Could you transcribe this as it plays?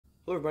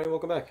Hello everybody,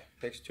 welcome back.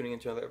 Thanks for tuning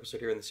into another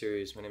episode here in the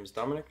series. My name is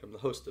Dominic, I'm the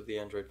host of the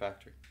Android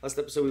Factory. Last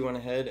episode we went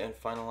ahead and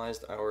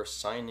finalized our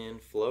sign-in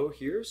flow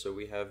here. So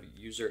we have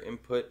user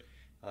input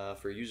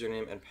for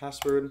username and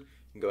password. You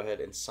can go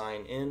ahead and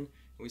sign in.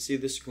 We see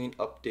this screen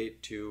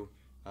update to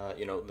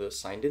the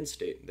signed in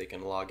state. They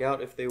can log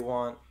out if they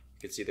want.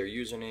 You can see their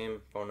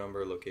username, phone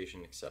number,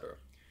 location, etc.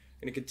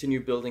 I'm going to continue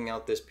building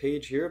out this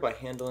page here by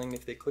handling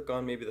if they click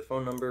on maybe the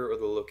phone number or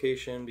the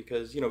location,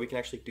 because we can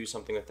actually do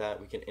something with that.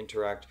 We can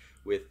interact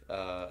with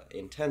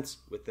intents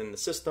within the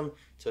system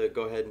to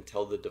go ahead and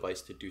tell the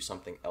device to do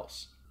something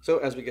else. So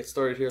as we get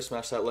started here,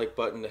 smash that like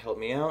button to help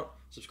me out,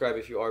 subscribe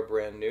if you are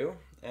brand new,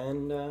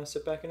 and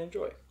sit back and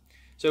enjoy.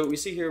 So we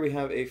see here we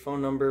have a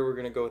phone number. We're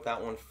going to go with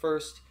that one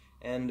first,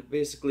 and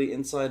basically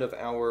inside of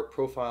our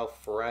profile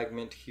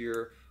fragment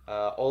here,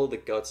 all of the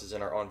guts is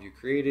in our onView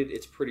created.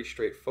 It's pretty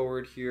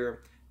straightforward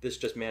here. This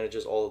just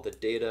manages all of the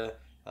data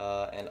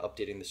and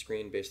updating the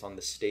screen based on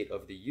the state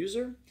of the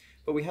user.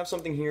 But we have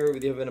something here.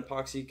 We have an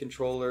epoxy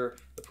controller,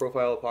 the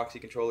profile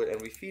epoxy controller,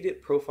 and we feed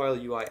it profile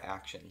UI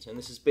actions. And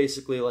this is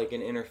basically like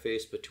an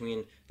interface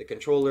between the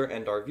controller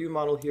and our view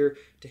model here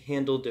to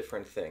handle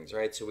different things,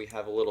 right? So we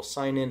have a little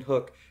sign-in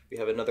hook. We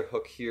have another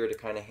hook here to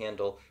kind of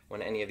handle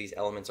when any of these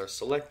elements are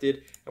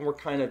selected. And we're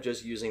kind of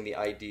just using the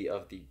ID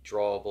of the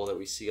drawable that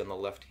we see on the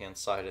left-hand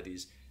side of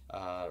these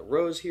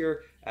rows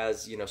here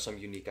as, some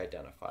unique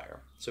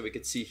identifier. So we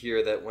could see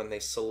here that when they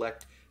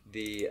select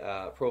the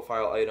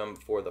profile item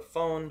for the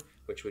phone,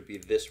 which would be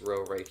this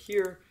row right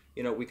here,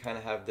 we kind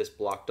of have this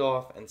blocked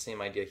off, and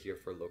same idea here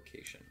for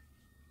location.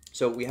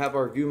 So we have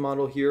our view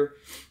model here.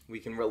 We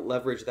can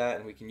leverage that,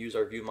 and we can use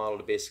our view model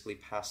to basically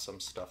pass some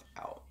stuff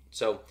out.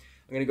 So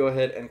I'm going to go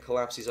ahead and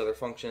collapse these other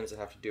functions that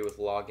have to do with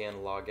log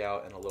in, log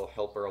out, and a little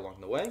helper along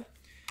the way.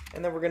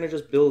 And then we're going to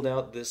just build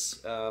out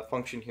this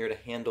function here to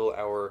handle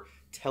our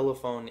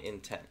telephone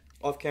intent.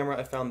 Off camera,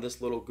 I found this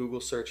little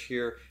Google search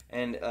here,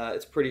 and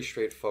it's pretty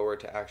straightforward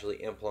to actually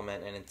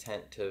implement an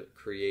intent to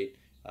create,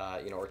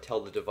 or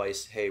tell the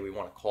device, hey, we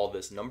want to call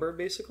this number,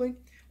 basically.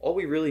 All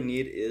we really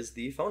need is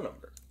the phone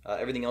number.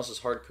 Everything else is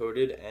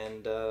hard-coded,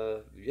 and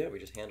yeah, we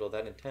just handle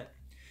that intent.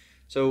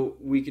 So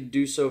we can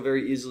do so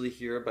very easily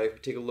here by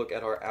take a look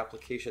at our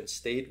application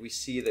state. We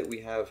see that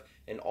we have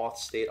an auth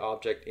state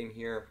object in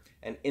here,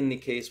 and in the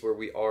case where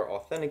we are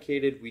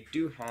authenticated, we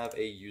do have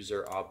a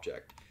user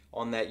object.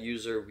 On that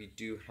user, we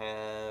do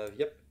have,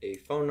 a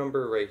phone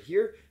number right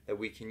here that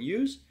we can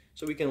use.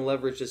 So we can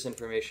leverage this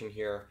information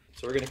here.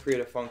 So we're going to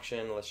create a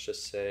function. Let's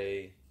just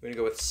say, we're going to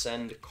go with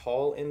send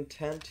call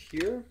intent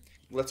here.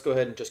 Let's go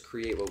ahead and just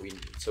create what we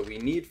need. So we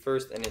need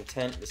first an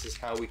intent. This is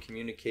how we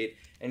communicate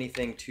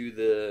anything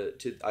to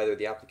either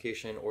the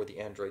application or the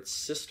Android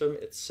system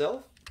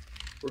itself.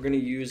 We're going to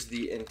use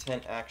the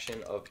intent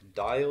action of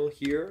dial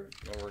here,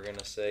 and we're going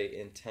to say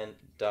intent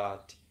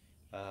dot,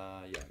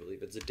 I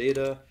believe it's a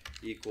data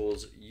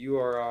equals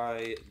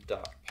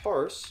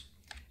URI.parse,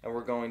 and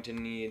we're going to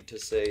need to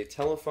say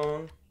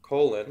telephone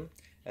colon,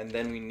 and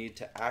then we need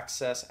to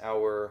access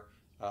our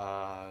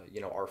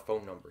our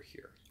phone number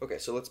here. Okay,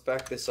 so let's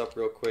back this up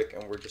real quick,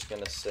 and we're just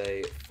going to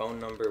say phone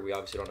number. We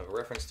obviously don't have a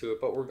reference to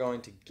it, but we're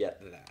going to get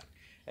that.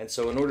 And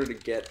so in order to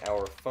get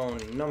our phone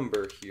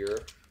number here,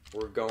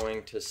 we're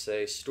going to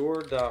say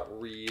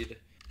store.read,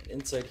 and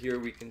inside here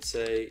we can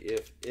say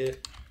if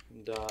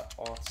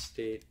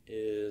it.authState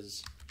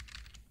is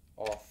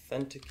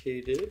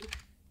authenticated,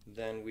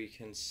 then we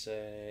can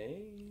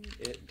say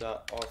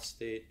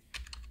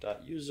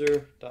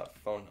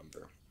it.authState.user.phone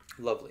number.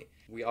 Lovely.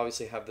 We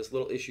obviously have this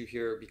little issue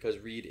here because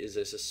read is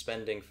a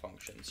suspending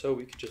function. So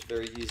we could just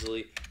very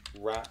easily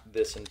wrap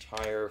this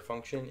entire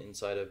function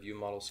inside of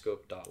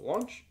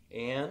viewModelScope.launch.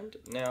 And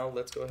now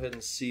let's go ahead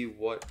and see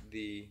what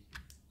the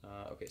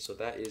okay, so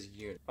that is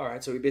unit. All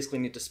right, so we basically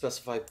need to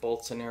specify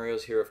both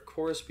scenarios here, of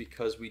course,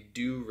 because we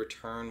do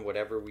return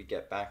whatever we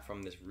get back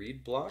from this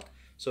read block.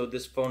 So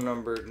this phone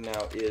number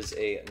now is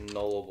a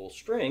nullable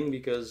string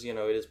because, it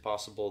is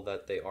possible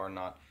that they are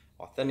not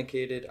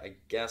authenticated, I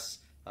guess,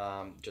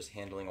 just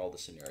handling all the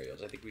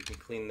scenarios. I think we can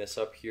clean this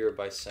up here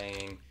by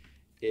saying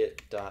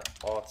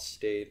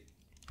it.authState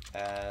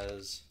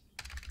as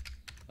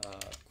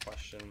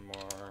question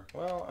mark.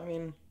 Well, I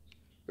mean,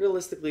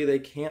 realistically, they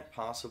can't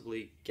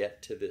possibly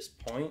get to this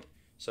point,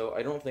 so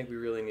I don't think we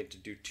really need to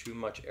do too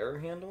much error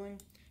handling.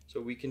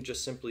 So we can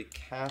just simply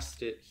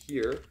cast it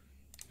here,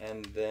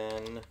 and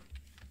then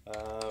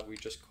we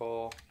just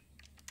call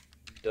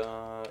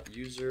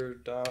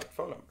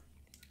user.phone number.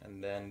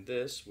 And then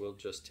this will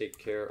just take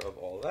care of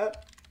all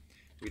that.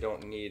 We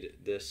don't need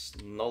this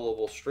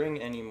nullable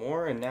string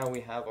anymore, and now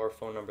we have our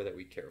phone number that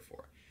we care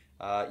for.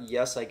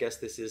 Yes, I guess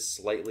this is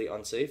slightly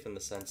unsafe in the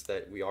sense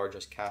that we are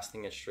just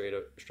casting it straight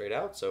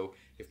out. So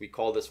if we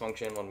call this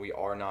function when we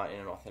are not in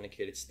an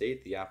authenticated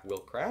state, the app will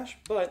crash.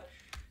 But,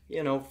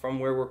 from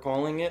where we're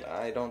calling it,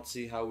 I don't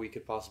see how we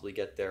could possibly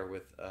get there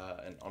with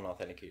an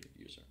unauthenticated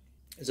user.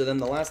 So then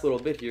the last little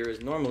bit here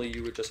is normally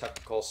you would just have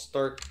to call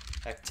start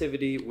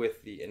activity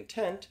with the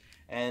intent,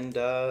 and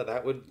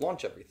that would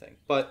launch everything.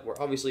 But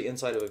we're obviously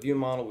inside of a view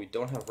model. We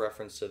don't have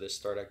reference to this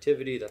start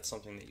activity. That's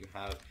something that you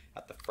have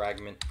at the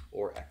fragment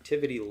or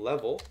activity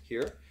level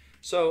here.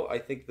 So I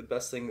think the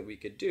best thing that we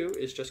could do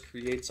is just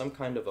create some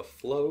kind of a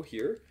flow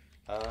here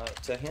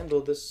to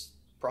handle this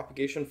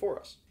propagation for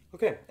us.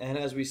 Okay, and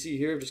as we see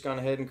here, I've just gone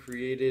ahead and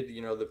created,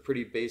 the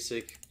pretty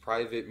basic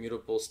private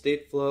mutable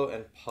state flow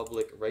and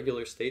public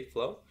regular state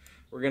flow.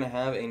 We're going to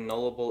have a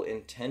nullable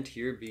intent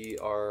here be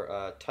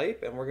our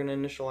type, and we're going to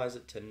initialize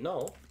it to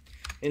null.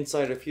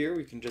 Inside of here,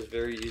 we can just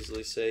very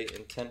easily say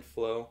intent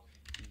flow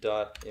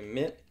dot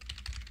emit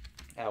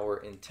our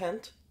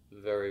intent.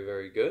 Very,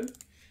 very good.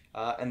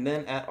 And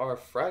then at our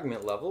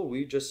fragment level,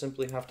 we just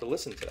simply have to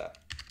listen to that.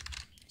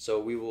 So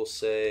we will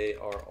say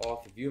our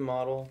auth view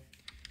model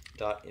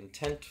dot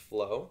intent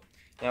flow.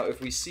 Now, if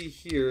we see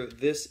here,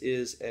 this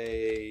is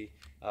a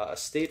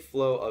state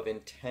flow of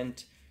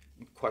intent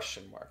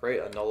question mark, right?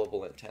 A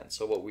nullable intent.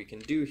 So what we can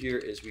do here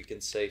is we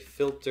can say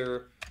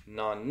filter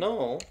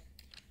non-null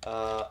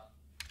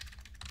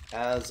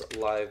as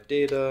live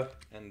data,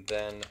 and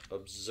then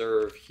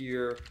observe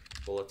here.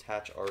 We'll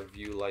attach our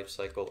view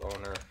lifecycle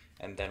owner,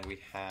 and then we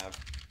have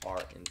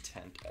our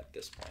intent at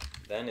this point.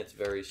 Then it's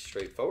very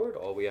straightforward.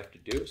 All we have to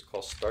do is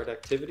call start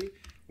activity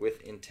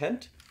with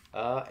intent,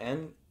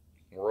 and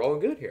we're all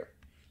good here.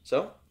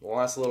 So the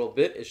last little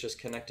bit is just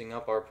connecting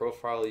up our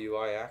profile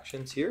UI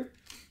actions here.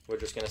 We're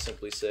just going to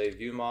simply say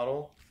view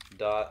model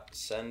dot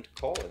send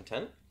call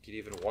intent. You could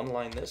even one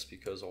line this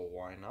because, oh,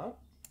 why not?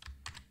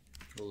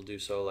 We'll do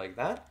so like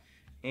that,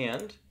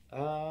 and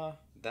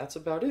that's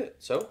about it.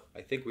 So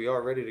I think we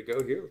are ready to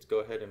go here. Let's go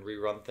ahead and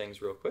rerun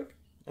things real quick.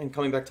 And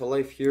coming back to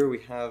life here, we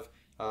have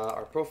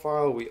our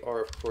profile. We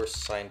are, of course,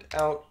 signed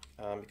out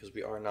because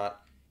we are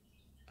not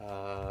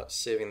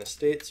saving the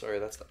state. Sorry,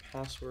 that's the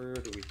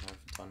password. We have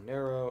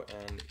Donero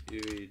and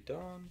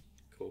Don.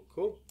 Cool,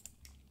 cool.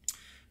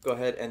 Go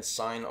ahead and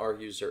sign our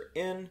user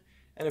in.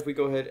 And if we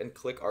go ahead and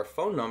click our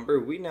phone number,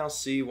 we now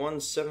see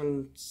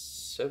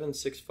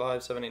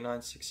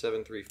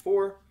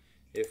 1776578966734.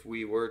 If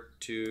we were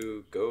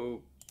to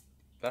go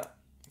back,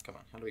 come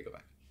on, how do we go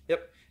back?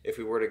 Yep. If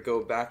we were to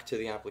go back to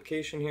the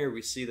application here,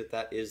 we see that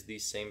that is the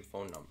same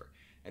phone number.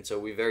 And so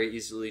we very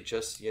easily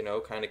just,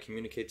 kind of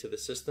communicate to the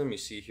system. You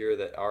see here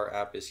that our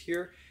app is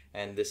here,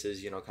 and this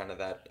is, kind of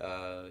that,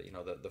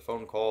 the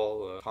phone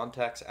call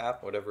contacts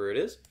app, whatever it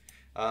is.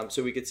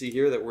 So we could see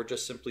here that we're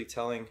just simply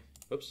telling,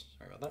 oops,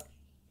 sorry about that.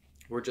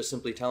 We're just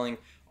simply telling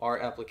our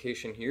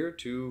application here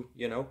to,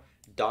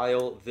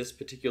 dial this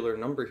particular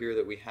number here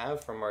that we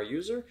have from our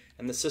user,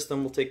 and the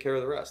system will take care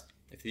of the rest.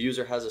 If the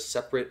user has a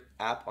separate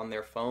app on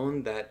their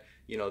phone that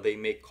they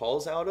make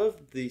calls out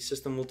of, the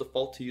system will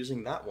default to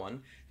using that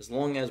one, as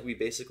long as we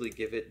basically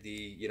give it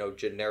the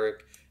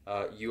generic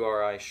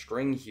URI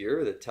string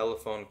here, the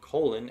telephone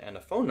colon and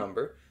a phone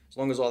number. As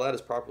long as all that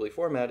is properly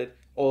formatted,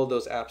 all of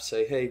those apps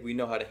say, hey, we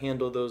know how to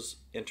handle those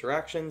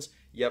interactions.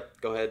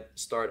 Yep, go ahead,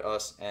 start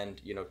us,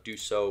 and do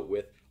so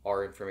with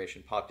our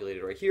information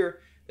populated right here.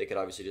 They could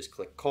obviously just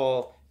click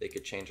call. They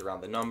could change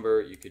around the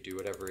number. You could do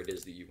whatever it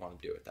is that you want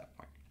to do at that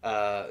point.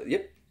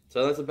 Yep,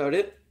 so that's about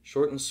it.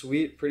 Short and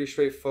sweet, pretty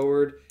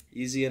straightforward,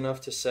 easy enough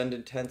to send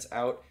intents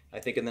out. I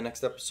think in the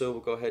next episode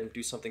we'll go ahead and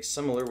do something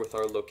similar with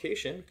our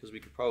location, because we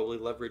could probably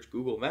leverage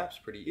Google Maps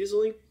pretty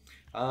easily.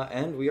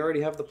 And we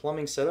already have the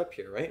plumbing set up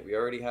here, right? We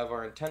already have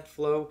our intent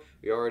flow.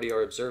 We already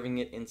are observing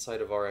it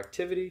inside of our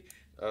activity,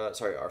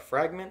 our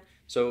fragment.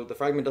 So the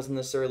fragment doesn't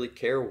necessarily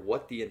care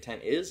what the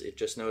intent is. It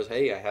just knows,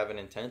 hey, I have an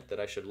intent that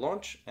I should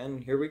launch,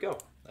 and here we go.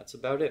 That's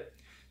about it.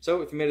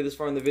 So if you made it this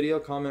far in the video,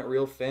 comment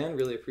real fan.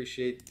 Really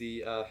appreciate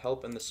the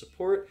help and the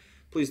support.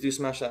 Please do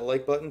smash that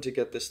like button to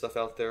get this stuff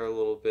out there a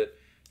little bit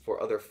for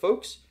other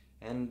folks.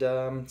 And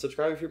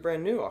subscribe if you're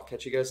brand new. I'll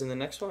catch you guys in the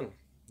next one.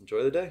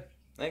 Enjoy the day.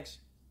 Thanks.